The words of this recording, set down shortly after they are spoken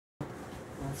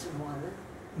want some water?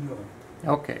 No.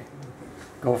 Okay,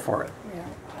 go for it. Yeah.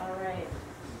 All right.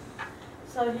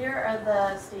 So here are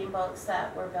the steamboats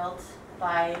that were built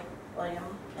by William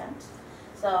Kent.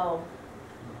 So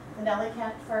Nellie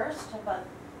Kent first, about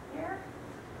here,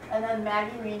 and then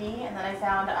Maggie Reaney, and then I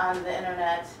found on the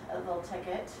internet a little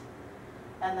ticket,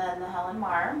 and then the Helen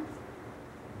Mar.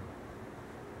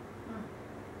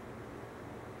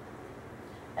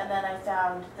 And then I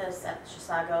found this at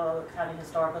Chisago County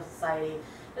Historical Society,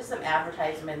 just some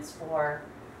advertisements for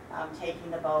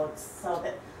taking the boats. So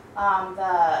that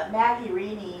the Maggie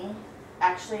Reaney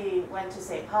actually went to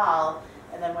St. Paul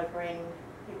and then would bring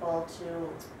people to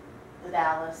the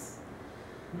Dallas.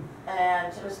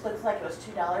 And it looks like it was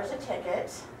 $2 a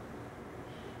ticket.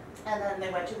 And then they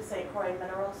went to the St. Croix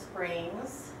Mineral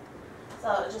Springs.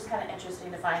 So it was just kind of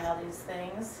interesting to find all these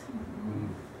things.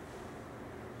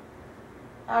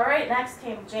 All right, next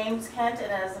came James Kent, and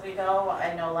as we go,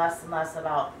 I know less and less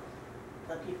about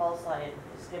the people, so I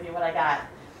just give you what I got.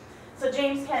 So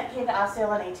James Kent came to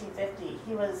Osceola in 1850.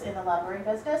 He was in the lumbering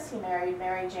business. He married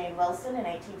Mary Jane Wilson in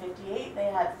 1858. They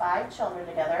had 5 children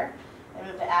together. They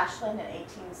moved to Ashland in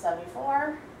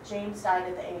 1874. James died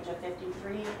at the age of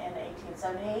 53 in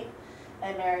 1878,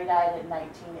 and Mary died in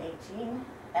 1918.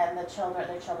 And their children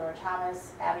were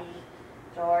Thomas, Abby,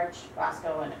 George,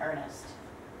 Roscoe, and Ernest.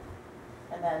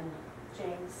 And then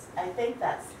James, I think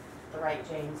that's the right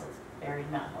James, is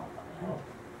buried not home.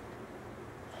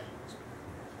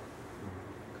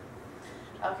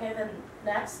 Okay, then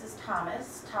next is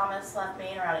Thomas. Thomas left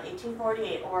Maine around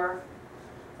 1848 or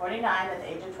 49 at the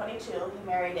age of 22. He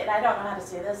married, and I don't know how to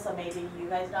say this, so maybe you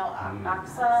guys know,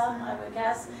 Oxa, I would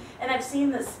guess. And I've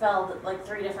seen this spelled like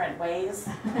 3 different ways.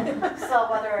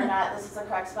 So whether or not this is the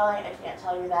correct spelling, I can't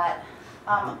tell you that.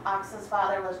 Oxa's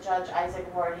father was Judge Isaac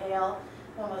Ward Hale,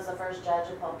 who was the first judge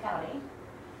of Polk County.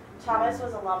 Thomas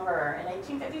was a lumberer. In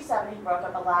 1857, he broke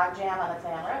up a log jam on the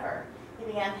Clam River. He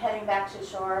began heading back to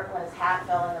shore when his hat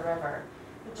fell in the river.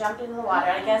 He jumped into the water.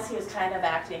 I guess he was kind of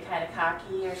acting kind of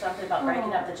cocky or something about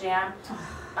breaking up the jam.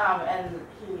 And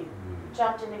he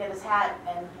jumped in to get his hat,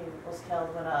 and he was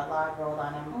killed when a log rolled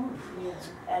on him.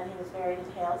 And he was buried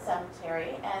in Hale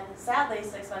Cemetery. And sadly,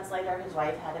 6 months later, his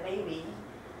wife had a baby,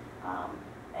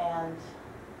 and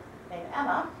named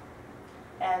Emma.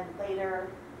 And later,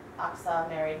 Oxa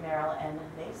married Merrill and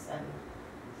Mason.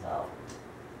 So.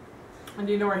 And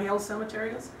do you know where Hale Cemetery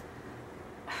is?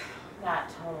 Not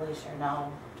totally sure,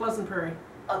 no. Pleasant Prairie.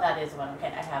 Oh, that is one.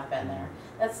 Okay, I have been there.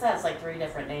 That has like 3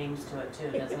 different names to it too,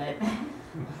 doesn't it?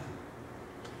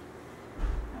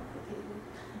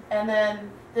 And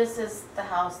then this is the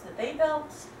house that they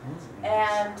built.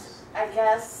 And I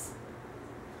guess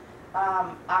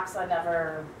Oxa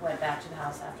never went back to the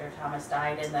house after Thomas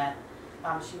died, and that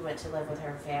she went to live with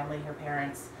her family, her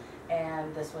parents,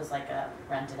 and this was like a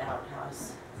rented out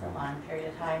house for a long period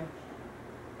of time.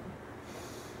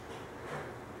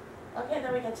 Okay,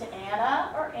 then we get to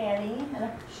Anna, or Annie,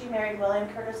 and she married William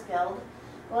Curtis Guild.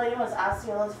 William was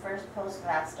Osceola's first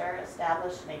postmaster,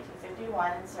 established in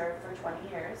 1851 and served for 20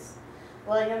 years.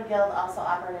 William Guild also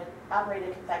operated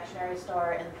a confectionery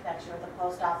store in connection with the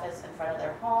post office in front of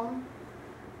their home.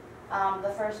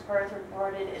 The first birth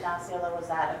reported in Osceola was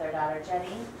that of their daughter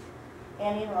Jenny.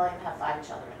 Annie and William have 5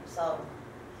 children. So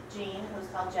Jean, who's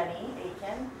called Jenny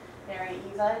Aiken, married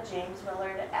Eva, James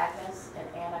Willard, Agnes, and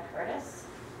Anna Curtis.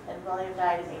 And William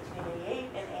died in 1888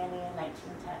 and Annie in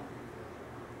 1910.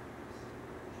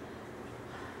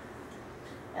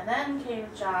 And then came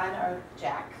John, or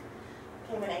Jack,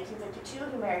 came in 1852.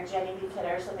 He married Jenny B.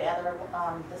 Kidder, so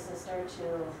the sister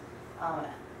to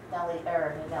Nellie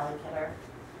Kidder.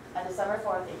 On December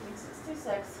 4th,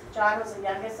 1866, John was the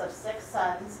youngest of 6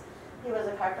 sons. He was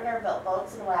a carpenter, built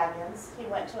boats and wagons. He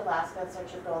went to Alaska in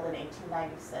search of gold in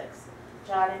 1896.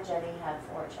 John and Jenny had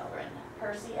 4 children: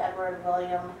 Percy, Edward,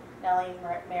 William, Nellie,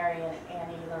 Mary, and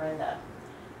Annie Lorinda.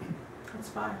 That's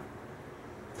 5.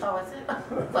 Oh, is it?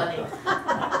 Funny.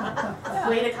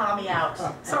 Way to call me out.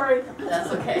 Sorry. That's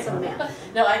okay.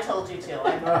 No, I told you to.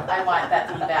 I want that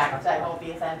feedback, so I won't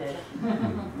be offended.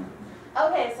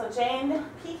 Okay, so Jane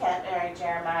P. Kent married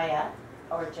Jeremiah,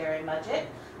 or Jerry Mudgett,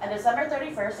 on December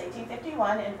 31st,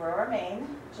 1851 in Brewer, Maine.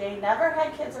 Jane never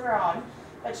had kids of her own,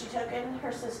 but she took in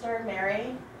her sister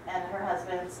Mary and her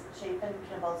husband's Chapin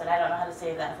Kimball's, and I don't know how to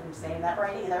say that if I'm saying that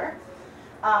right either,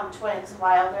 twins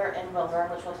Wilder and Wilbur,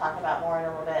 which we'll talk about more in a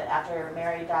little bit, after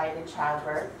Mary died in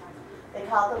childbirth. They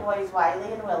called the boys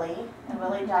Wiley and Willie, and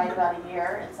Willie died about a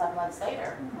year and 7 months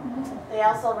later. They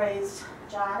also raised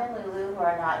John and Lulu, who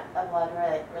are not a blood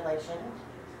relation.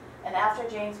 And after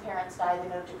Jane's parents died, they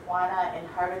moved to Quanah in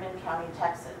Hardeman County,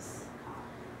 Texas.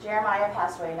 Jeremiah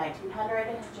passed away in 1900.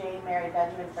 Jane married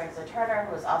Benjamin Franklin Turner,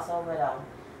 who was also a widow.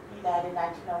 He died in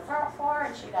 1904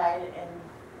 and she died in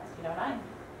 1909.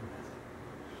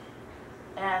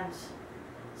 And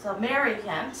so Mary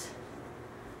Kent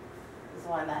is the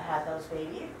one that had those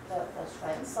those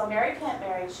twins. So Mary Kent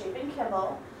married Shapen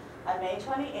Kimball on May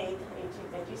 28,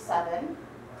 1857.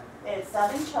 They had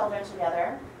 7 children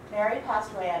together. Mary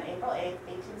passed away on April 8,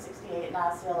 1868 in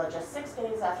Osceola, just 6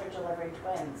 days after delivering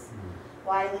twins,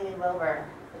 Wiley and Wilbur.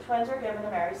 The twins were given to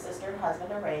Mary's sister and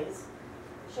husband to raise.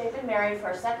 Shapen married for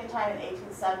a second time in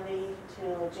 1870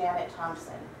 to Janet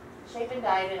Thompson. Shapen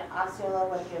died in Osceola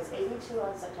when he was 82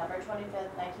 on September 25,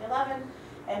 1911,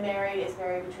 and Mary is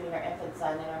buried between her infant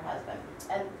son and her husband.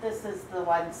 And this is the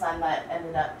one son that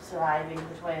ended up surviving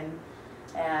the twin,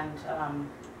 and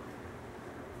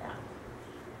yeah.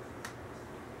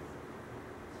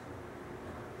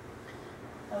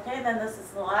 Okay, then this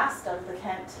is the last of the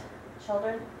Kent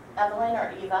children. Evelyn,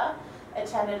 or Eva,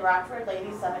 attended Rockford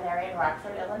Ladies Seminary in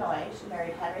Rockford, Illinois. She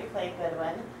married Henry Clay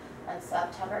Goodwin on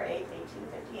September 8,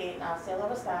 1858 in Osceola,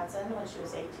 Wisconsin when she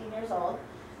was 18 years old.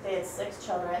 They had 6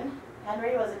 children.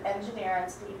 Henry was an engineer on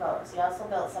steamboats. He also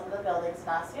built some of the buildings in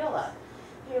Osceola.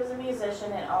 He was a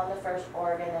musician and owned the first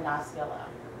organ in Osceola.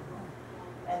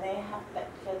 And they have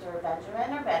kids were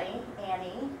Benjamin or Benny,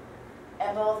 Annie,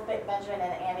 and both Benjamin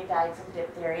and Annie died from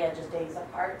diphtheria just days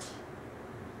apart.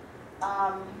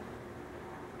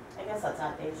 I guess that's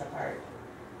not days apart.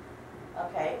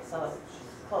 Okay, so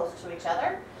close to each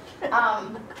other.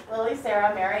 Lily,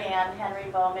 Sarah, Mary Ann, Henry,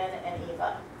 Bowman, and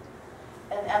Eva.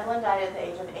 And Evelyn died at the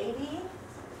age of 80,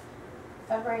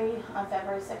 on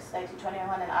February 6,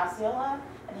 1921 in Osceola,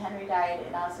 and Henry died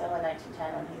in Osceola in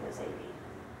 1910 when he was 80.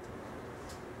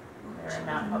 They're in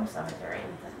Mount Hope Cemetery.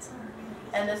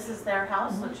 And this is their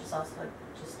house, which is also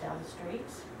just down the street,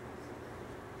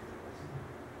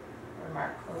 where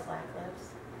Mark Kozlak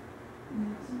lives.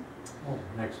 Oh,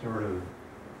 next door to the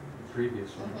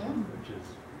previous one, which is.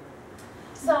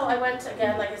 So I went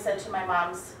again, like I said, to my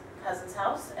mom's cousin's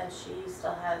house, and she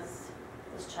still has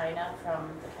this china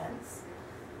from the Kents.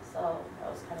 So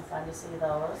that was kind of fun to see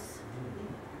those.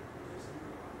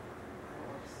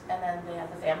 And then they have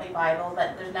the family Bible,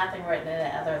 but there's nothing written in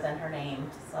it other than her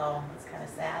name. So it's kind of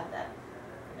sad that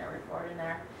they never record in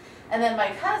there. And then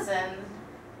my cousin,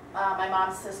 my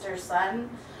mom's sister's son,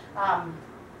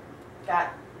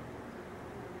 got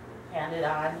handed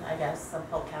on, I guess, some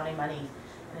Polk County money.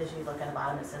 And as you look at the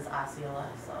bottom, it says Osceola,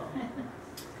 so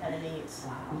kind of neat.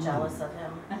 I'm jealous of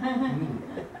him.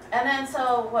 And then,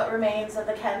 so what remains of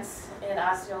the Kents in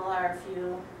Osceola are a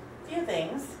few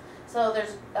things. So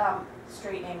there's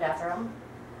street named after them.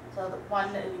 So the one,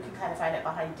 you can kind of find it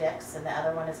behind Dick's, and the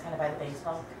other one is kind of by the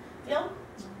baseball field.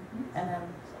 And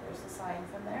then, so there's the sign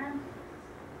from there.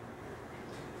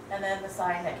 And then the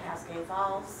sign at Cascade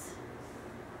Falls.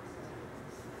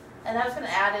 And I was going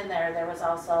to add in there was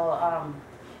also,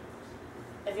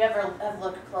 if you ever have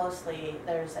looked closely,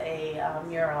 there's a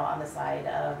mural on the side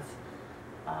of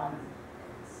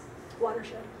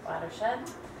Watershed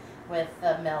with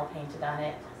the mill painted on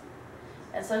it.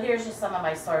 And so here's just some of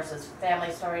my sources: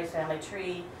 family stories, family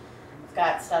tree. I've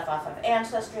got stuff off of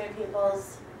Ancestry of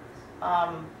Peoples,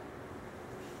 Osceola,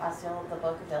 the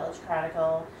Book of Village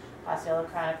Chronicle, Osceola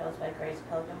Chronicles by Grace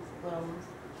Pilgrim Bloom.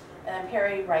 And then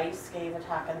Perry Rice gave a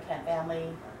talk on the Kent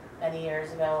family many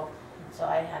years ago, so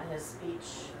I had his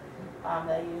speech that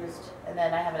I used. And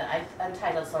then I have an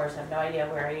untitled source, I have no idea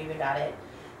where I even got it.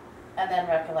 And then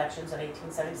Recollections of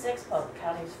 1876, Polk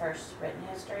County's first written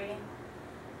history.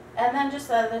 And then just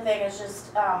the other thing is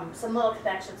just some little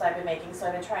connections I've been making. So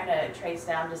I've been trying to trace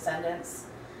down descendants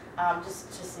just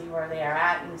to see where they are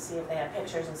at and see if they have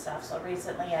pictures and stuff. So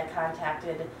recently I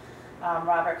contacted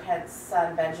Robert Kent's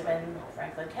son, Benjamin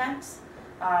Franklin Kent.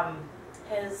 I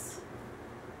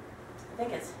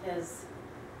think it's his,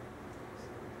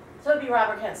 so it would be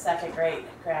Robert Kent's second great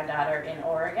granddaughter in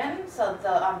Oregon. So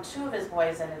the 2 of his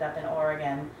boys ended up in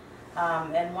Oregon.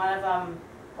 And one of them,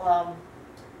 well,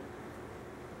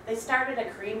 they started a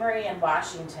creamery in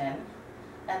Washington,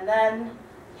 and then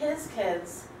his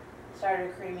kids started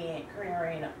a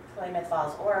creamery in Klamath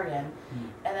Falls, Oregon.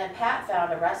 And then Pat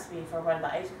found a recipe for one of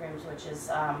the ice creams, which is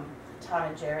Tom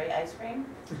and Jerry ice cream.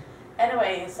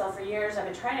 Anyway, so for years I've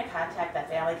been trying to contact that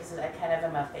family because I kind of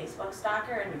am a Facebook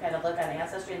stalker, and we kind of look on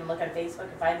Ancestry and look on Facebook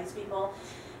and find these people.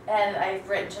 And I've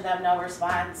written to them, no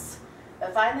response.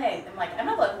 But finally, I'm like, I'm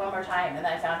gonna look one more time, and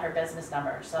then I found her business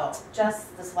number. So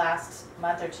just this last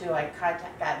month or 2, I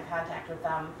got in contact with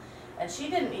them, and she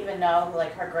didn't even know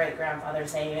like her great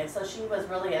grandfather's name, and so she was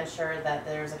really unsure that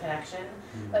there's a connection.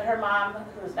 But her mom,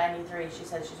 who's 93, she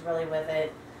said she's really with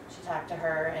it. she talked to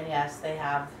her, and yes, they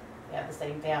have the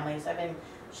same family. So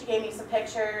she gave me some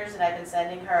pictures, and I've been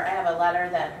sending her. I have a letter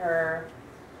that her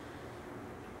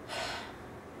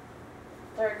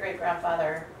third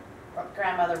grandmother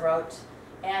wrote,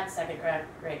 and second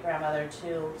great grandmother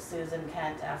to Susan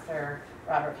Kent after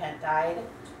Robert Kent died.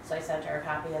 So I sent her a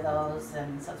copy of those,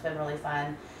 and so it's been really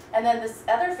fun. And then this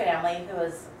other family who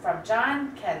is from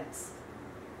John Kent's,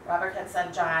 Robert Kent's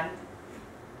son John,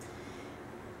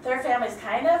 their family's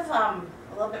kind of a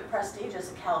little bit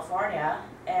prestigious in California,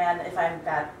 and if I've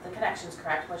got the connections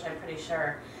correct, which I'm pretty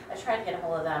sure, I tried to get a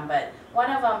hold of them, but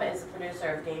one of them is the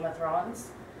producer of Game of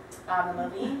Thrones, the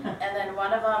movie, and then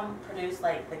one of them produced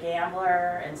like The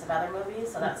Gambler and some other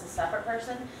movies, so that's a separate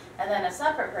person, and then a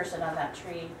separate person on that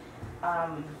tree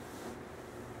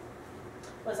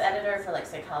was editor for like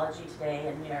Psychology Today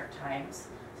and New York Times.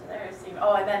 So there's and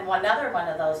then another one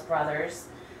of those brothers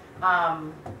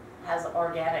has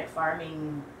organic farm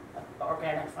in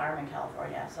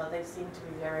California. So they seem to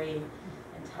be very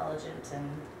intelligent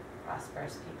and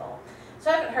prosperous people.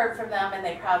 So I haven't heard from them, and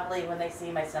they probably, when they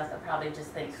see my stuff, they'll probably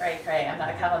just think, cray, I'm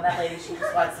not coming, that lady, she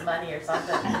just wants some money or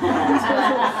something.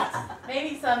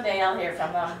 Maybe someday I'll hear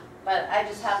from them. But I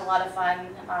just have a lot of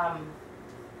fun.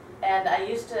 And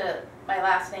my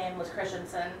last name was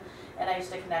Christensen, and I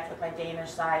used to connect with my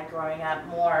Danish side growing up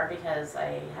more because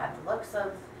I had the looks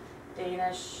of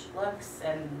Danish looks,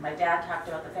 and my dad talked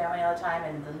about the family all the time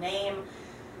and the name.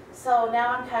 So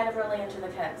now I'm kind of really into the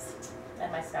Kents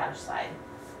and my Scottish side.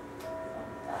 So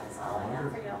that's all I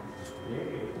have for you.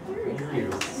 Yay. Very Thank you.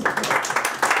 nice.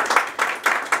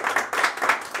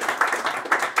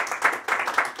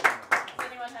 Does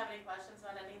anyone have any questions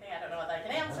on anything? I don't know what I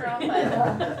can answer them, but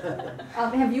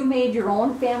Have you made your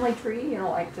own family tree, you know,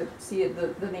 like to see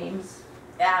the names?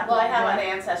 yeah, well, I have on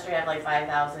Ancestry, I have like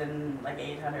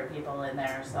 5,800 people in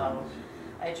there, so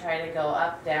I try to go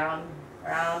up, down,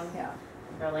 around. Yeah.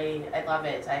 Really, I love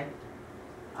it. I'm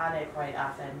on it quite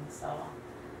often, so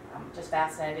I'm just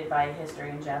fascinated by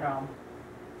history in general.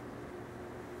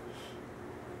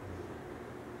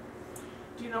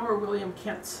 Do you know where William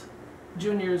Kent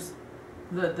Jr.'s,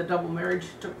 the double marriage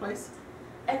took place?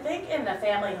 I think in a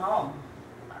family home.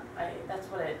 That's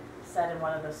what it said in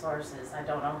one of the sources. I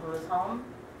don't know whose home.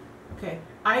 Okay,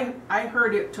 I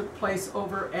heard it took place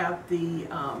over at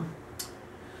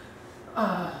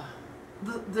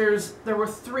there were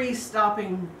 3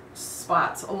 stopping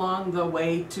spots along the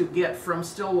way to get from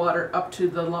Stillwater up to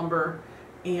the lumber,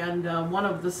 and one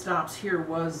of the stops here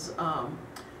was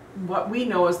what we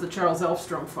know as the Charles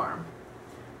Elfstrom farm.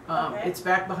 Okay. It's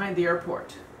back behind the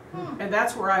airport. And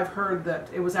that's where I've heard that,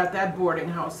 it was at that boarding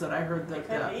house that I heard that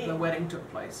the wedding took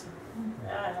place.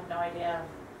 Yeah, I have no idea.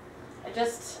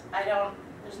 there's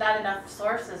not enough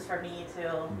sources for me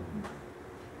to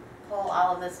pull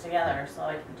all of this together, so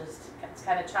I can just, it's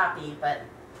kind of choppy, but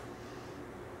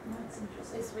That's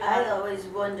interesting. I always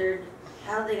wondered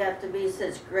how they got to be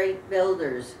such great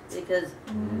builders, because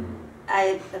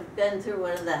I have been through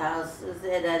one of the houses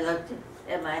and I looked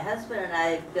at my husband and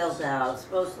I built a house,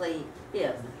 mostly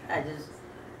him. I just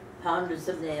pounded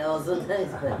some nails and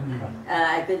things, but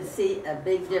I could see a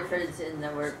big difference in the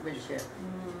workmanship.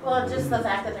 well, just the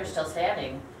fact that they're still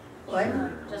standing. What?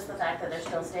 Just the fact that they're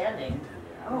still standing.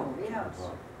 Oh, yeah.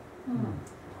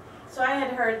 So I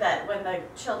had heard that when the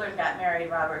children got married,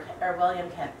 William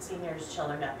Kent Sr.'s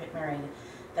children got picked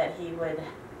that he would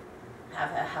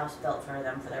have a house built for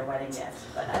them for their wedding gift,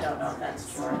 but I don't know if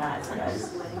that's true or not. Nice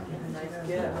gift. And then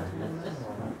they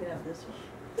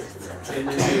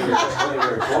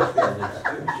were both builders,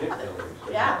 too, ship builders.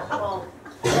 Yeah, well,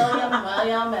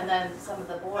 William, and then some of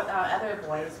the other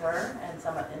boys were, and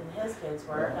his kids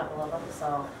were, a couple of them,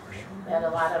 so they had a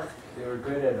lot of, They were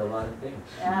good at a lot of things.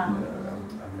 yeah.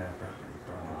 I'm not property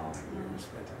for all years,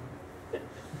 but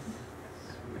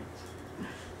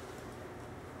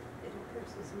It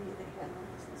impresses me they had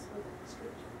almost this with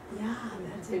the Yeah,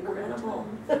 that's incredible.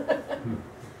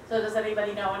 So does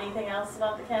anybody know anything else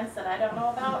about the Kents that I don't know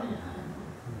about?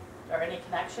 Or any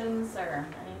connections or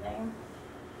anything?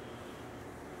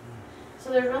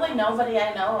 So there's really nobody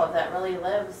I know of that really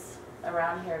lives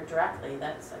around here directly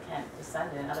that's a Kent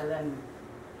descendant other than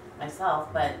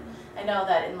myself, but I know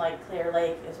that in like Clear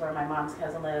Lake is where my mom's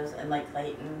cousin lives, and like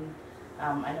Clayton,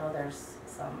 I know there's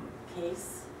some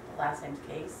Case, the last name's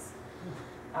Case,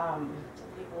 some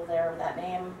people there with that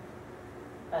name,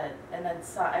 and then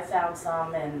I found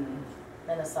some in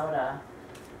Minnesota,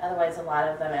 otherwise a lot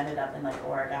of them ended up in like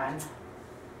Oregon.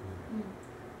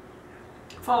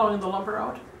 Following the lumber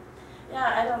out?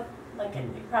 Yeah, I don't,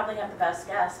 you probably have the best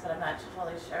guess, but I'm not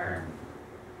totally sure.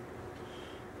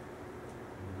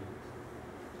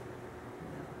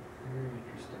 very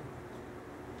interesting.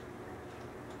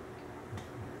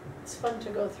 fun to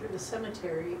go through the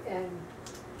cemetery and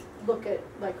look at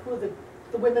like who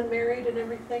the women married and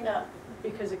everything. Yeah.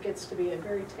 Because it gets to be a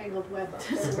very tangled web up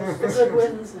there with the good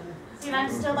ones and. See, and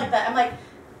I'm still like that. I'm like,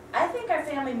 I think our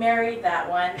family married that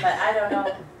one, but I don't know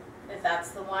if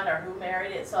that's the one or who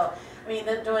married it. So, I mean,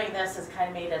 doing this has kind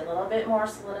of made it a little bit more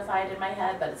solidified in my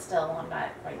head, but it's still, I'm not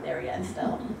quite there yet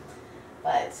still.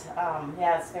 But,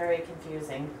 yeah, it's very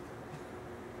confusing.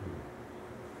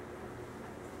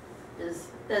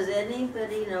 Does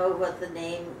anybody know what the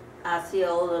name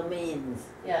Osceola means?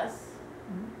 Yes?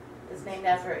 It's named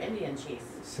after an Indian chief.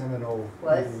 Seminole.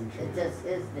 Was Indian it chief. just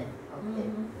his name? Okay.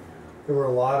 There were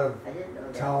a lot of I didn't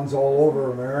know that. towns all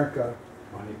over America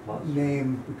 20 plus.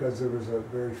 named because there was a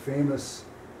very famous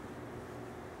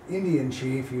Indian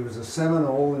chief. He was a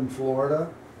Seminole in Florida,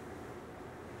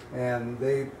 and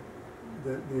the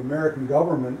American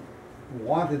government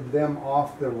wanted them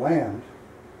off their land.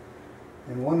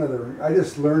 And I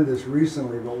just learned this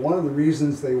recently, but one of the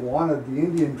reasons they wanted the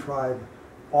Indian tribe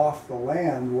off the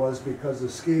land was because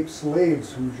escaped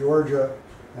slaves from Georgia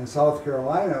and South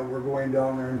Carolina were going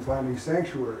down there and finding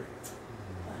sanctuary.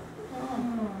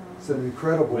 It's an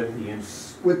incredible,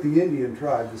 with the Indian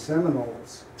tribe, the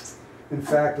Seminoles. In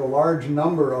fact, a large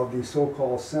number of the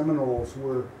so-called Seminoles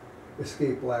were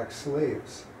escaped black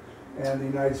slaves. And the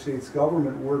United States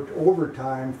government worked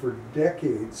overtime for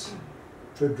decades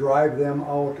to drive them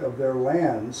out of their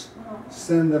lands,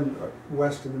 send them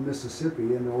west of the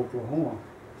Mississippi into Oklahoma.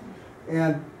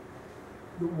 And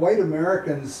the white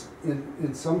Americans,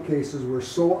 in some cases, were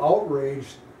so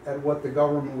outraged at what the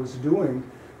government was doing,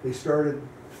 they started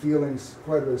feeling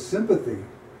quite a bit of sympathy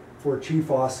for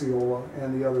Chief Osceola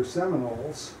and the other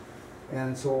Seminoles.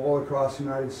 And so all across the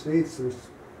United States, there's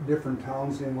different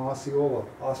towns named Osceola,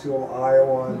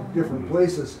 Iowa, and different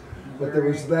places. But there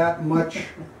was that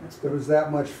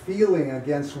much feeling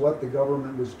against what the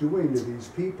government was doing to these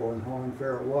people and how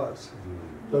unfair it was.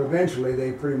 But eventually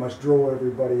they pretty much drove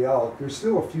everybody out. There's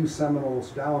still a few Seminoles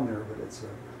down there, but it's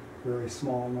a very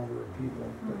small number of people.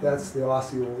 But that's the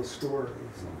Osceola story.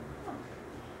 So.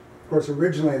 Of course,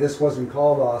 originally this wasn't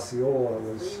called Osceola, it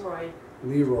was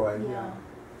Leroy. Yeah.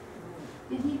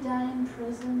 Did he die in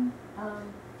prison,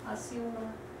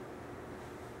 Osceola?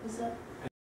 Is that?